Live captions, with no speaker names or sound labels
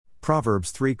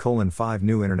Proverbs 3:5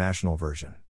 New International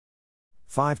Version.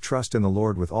 5. Trust in the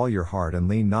Lord with all your heart and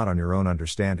lean not on your own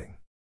understanding.